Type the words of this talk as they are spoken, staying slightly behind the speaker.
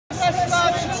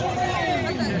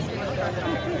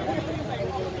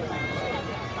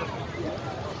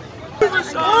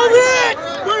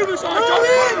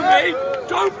me.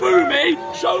 Don't boo me.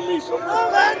 Show me some.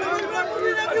 I'm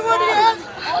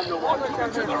the one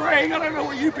coming to the ring. I don't know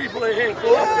what you people are here for.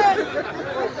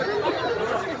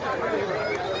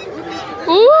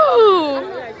 Ooh.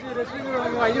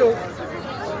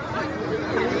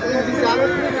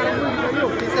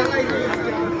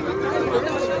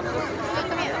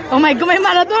 Oh my God, may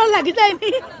marathon lagi sa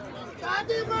ini.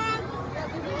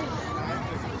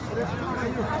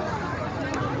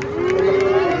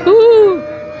 Ooh.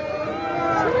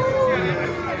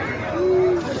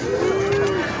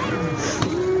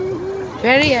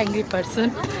 Very angry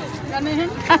person.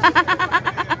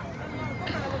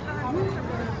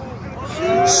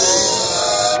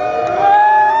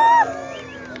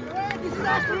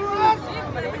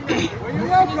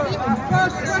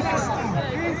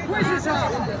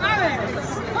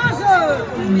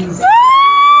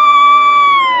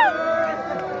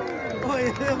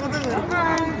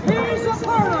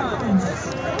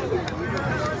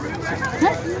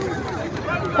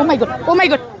 Oh my God, oh my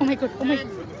God, oh my God, oh my God.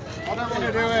 I don't want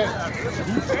to do it.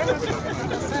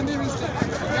 Send him instead.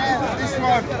 Yeah, this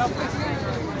one.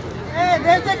 Hey,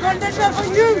 there's a contender for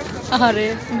you.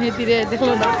 अरे मैं तेरे देख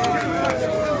लो ना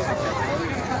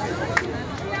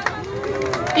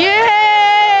ये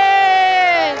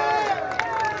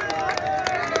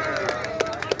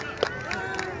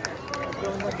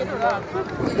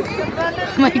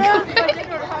my God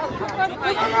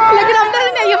लेकिन हम तो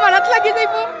नहीं ये मरत लगी थी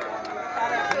वो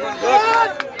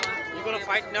You gonna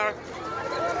fight now?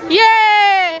 ये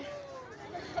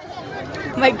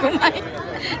my God my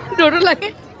डोरो लगे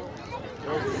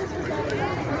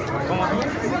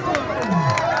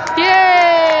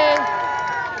Yeah!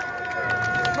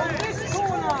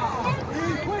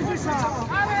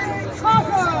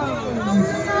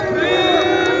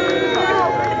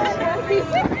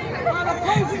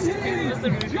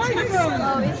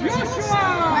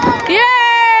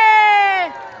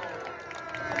 Yeah!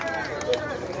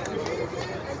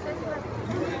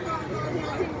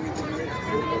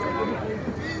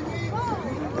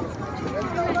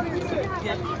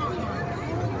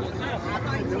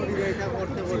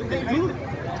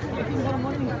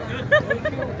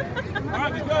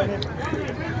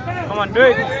 Come on, do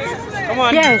it. Come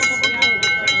on. Yes.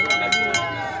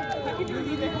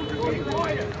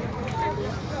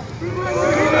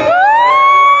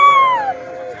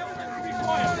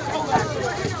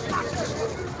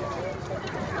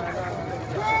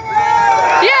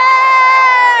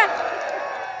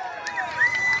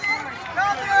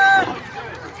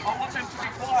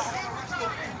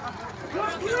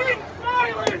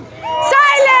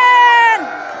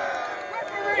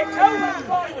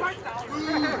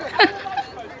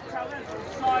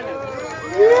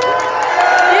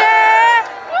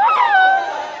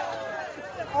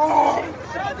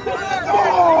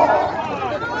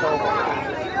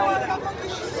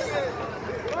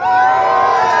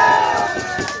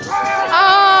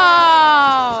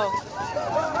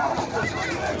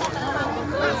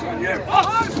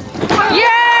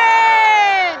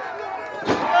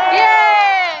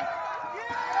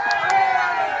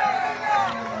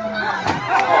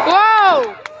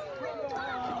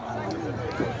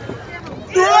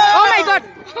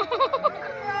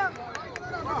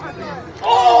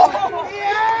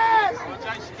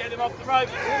 Get him off the rope.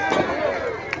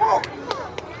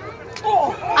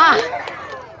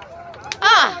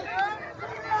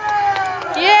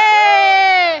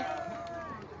 Yeah!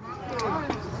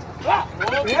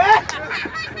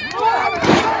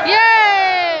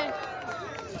 Yeah!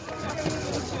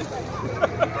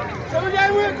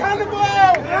 Somebody will count the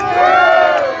ball!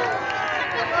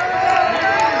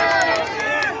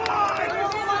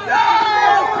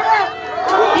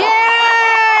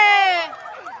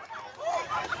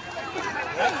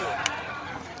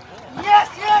 Yes,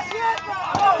 yes, yes!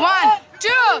 1,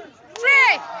 2,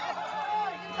 3!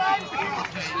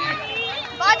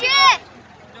 Watch it!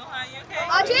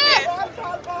 Watch it!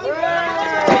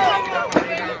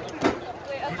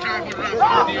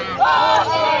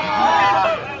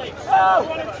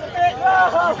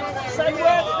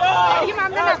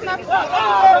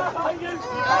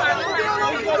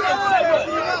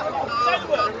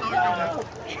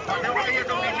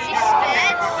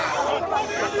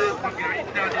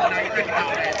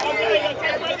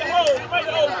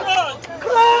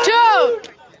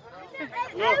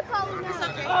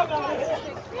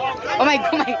 Oh my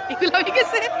God, you love me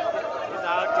kiss it? He's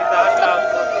out.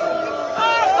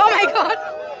 Oh my God!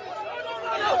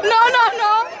 No, no,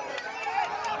 no!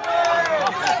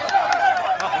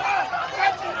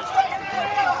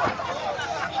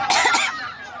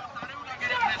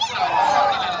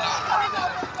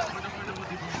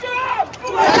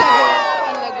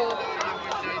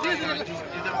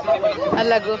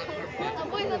 lagu.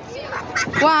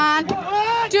 1,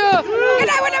 2.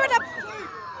 Get up, get up, get up.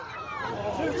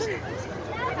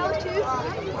 That was 2.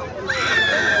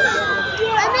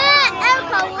 I'm in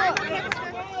alcohol.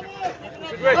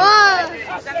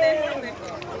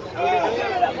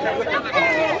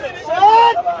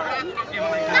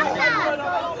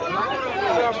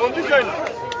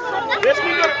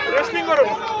 Wrestling করুন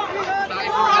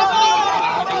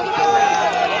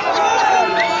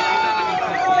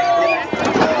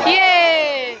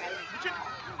Yay! Is it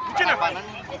funny?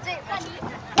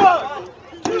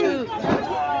 2.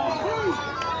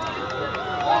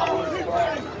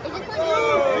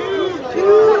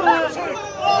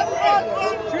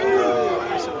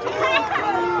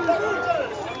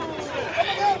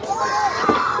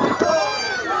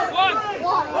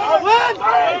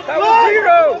 That was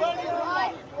 0.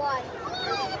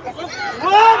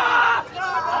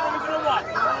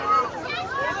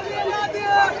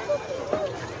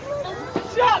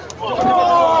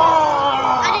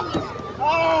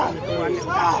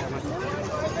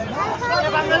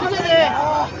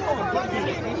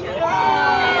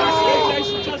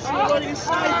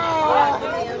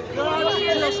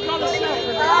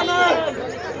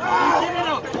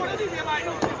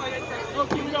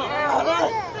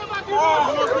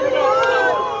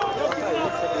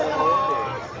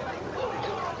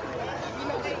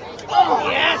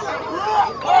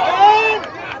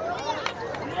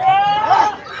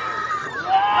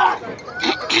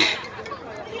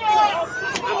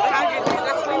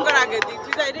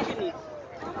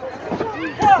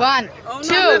 1,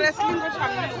 2.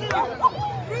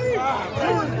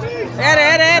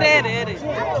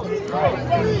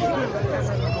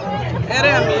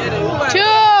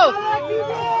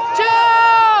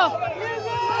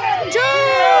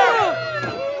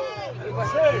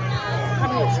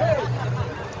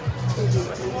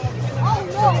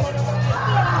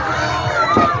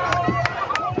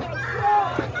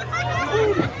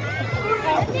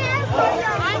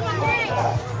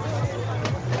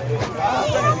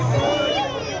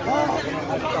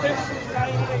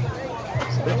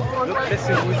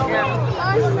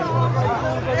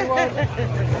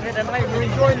 You're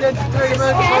enjoying the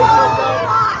entertainment, show some love.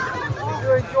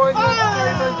 You're enjoying the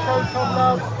entertainment, show some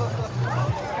love.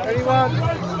 Anyone?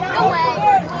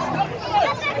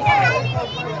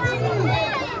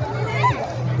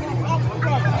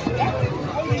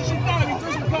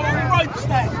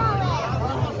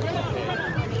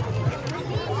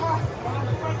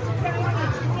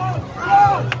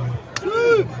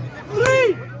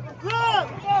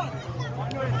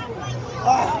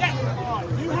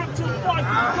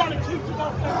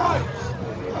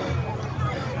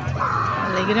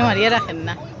 Lagi ni Maria dah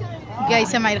kena.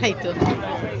 Guys, saya main itu.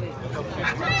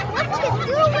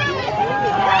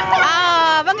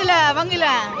 Ah, bangla,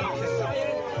 bangla.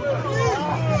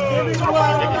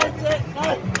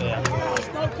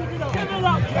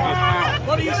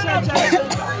 What do you say, Jason?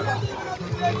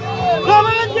 Come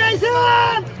on,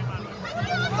 Jason!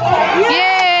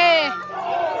 Yeah!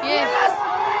 Yes!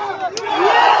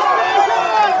 Yes,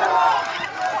 Jason!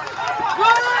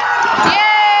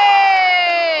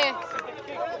 Yeah!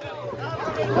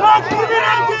 Come on,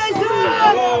 Jason!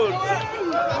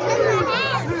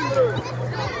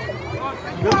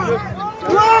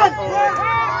 Run!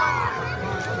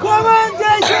 Come on,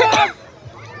 Jason!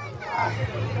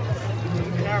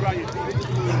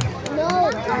 No.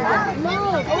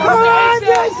 Come on,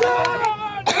 Jason!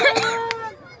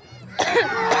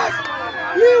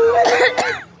 You win it!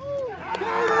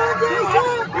 Come on,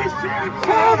 Jason!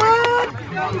 Come on!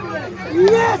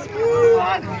 Yes, me!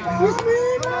 It's me!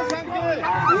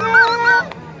 Yeah!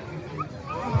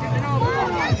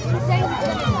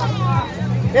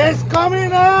 It's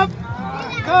coming up!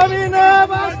 Coming up,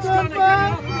 Aston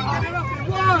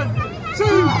Martin! 1, 2!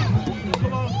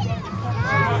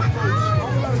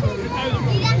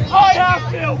 I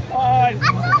have to fine.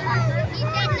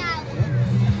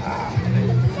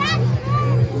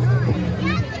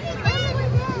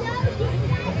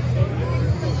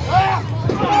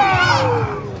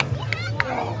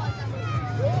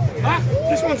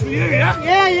 This one's for you, yeah?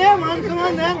 Yeah, man, come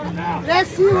on then. Let's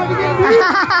see what he can do.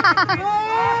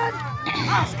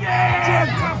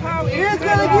 He's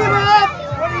gonna give up.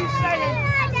 What are you saying?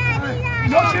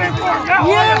 Not cheering for him now,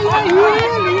 Yeah, are you?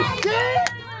 you see?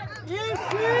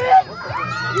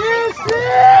 You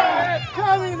see?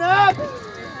 Coming up.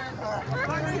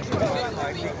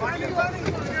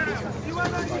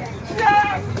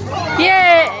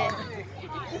 Yeah!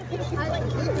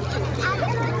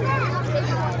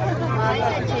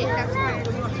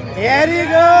 Here you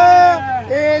go.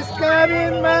 He's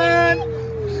coming, man.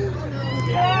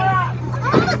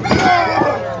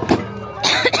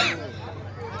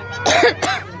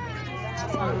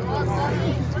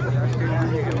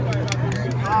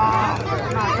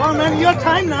 Come on, man, your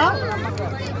time now.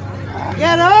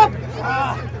 Get up.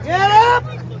 Get up.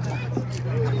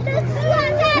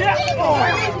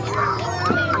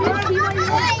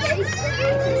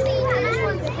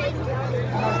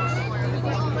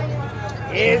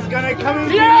 He's gonna come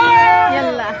in.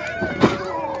 Yalla.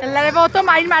 Yalla re bahut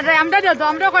mail mar rahe amra do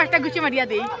amra কয়েকটা গুছি মারিয়া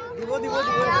দেই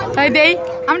তাই দেই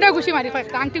আমরা গুছি মারি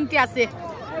কয়েকটা আংটিংটি আছে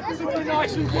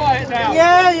Nice and quiet now.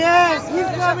 Yeah, yes,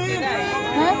 he's coming.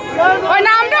 ওই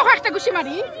না আমরা কয়েকটা গুছি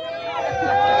মারি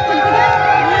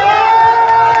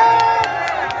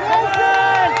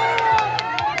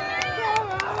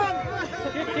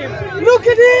Look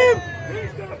at him.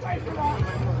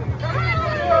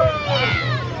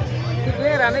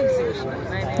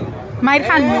 মাইর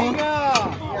খান নো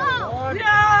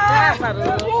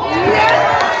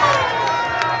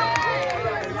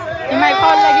মাইর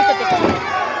খাওয়ার লাগি তো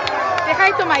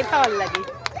দেখাই তো মাইর খাওয়ার লাগি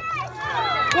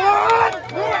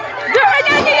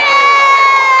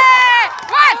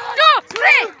One, two,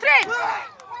 three.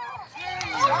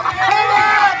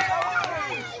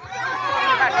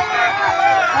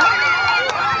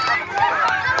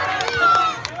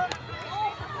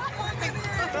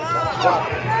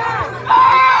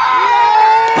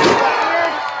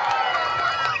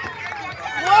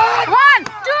 One,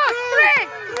 two, three.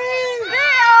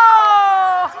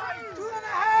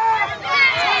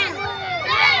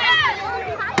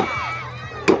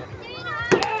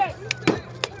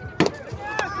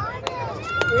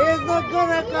 He's not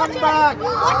gonna come back.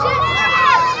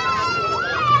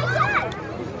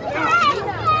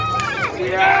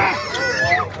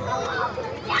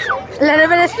 Lere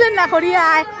bereslen na koriya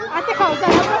ate khao ja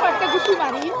amra patta gushi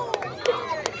mari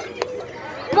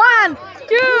 1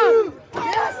 2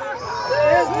 Yes.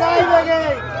 He's live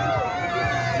again.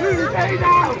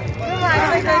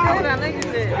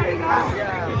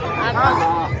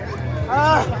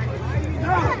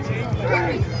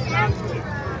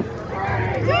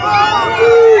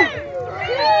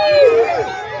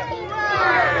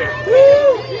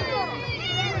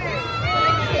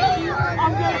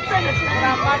 I'm going to finish it.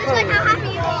 Like how happy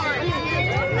you are.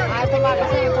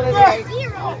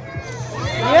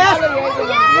 Yes.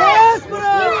 Yes,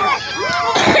 bro.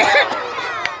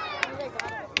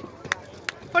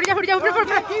 Put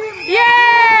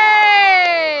Yay!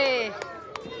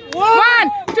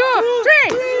 1 2 3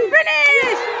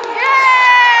 finish! Yay!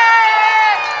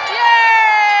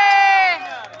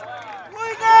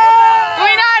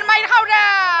 Winner Mair Hauda!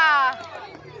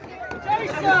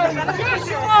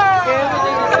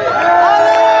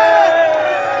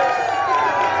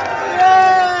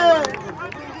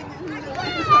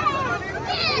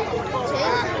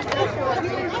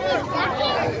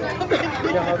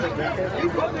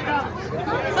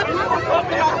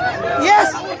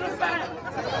 Yes.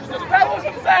 That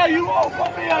wasn't fair. You all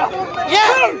put me up.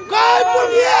 Yeah. Go from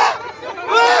here.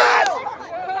 Run.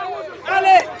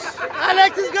 Alex.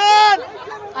 Alex is gone.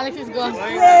 Alex is gone.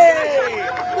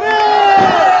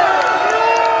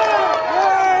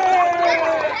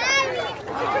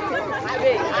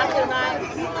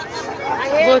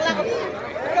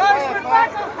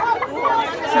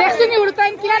 দেখছো নি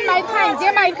উড়তাইন কিরান মাইর খাইন যে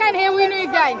মাইর খাইন হে win হয়ে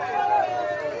যায়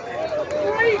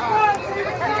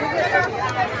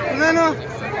No.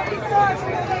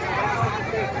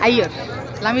 আইয়ো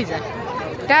লামি যায়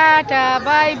tata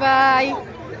bye bye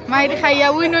মাইর খাইয়া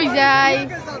উইন হয়ে যায়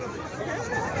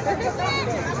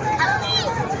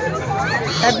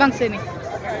অ্যাডভান্স নি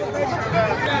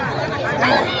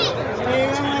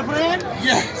My friend.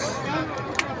 Yes.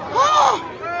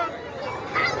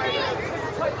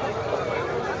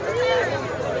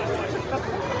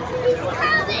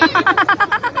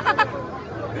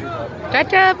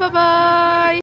 Tata, bye bye.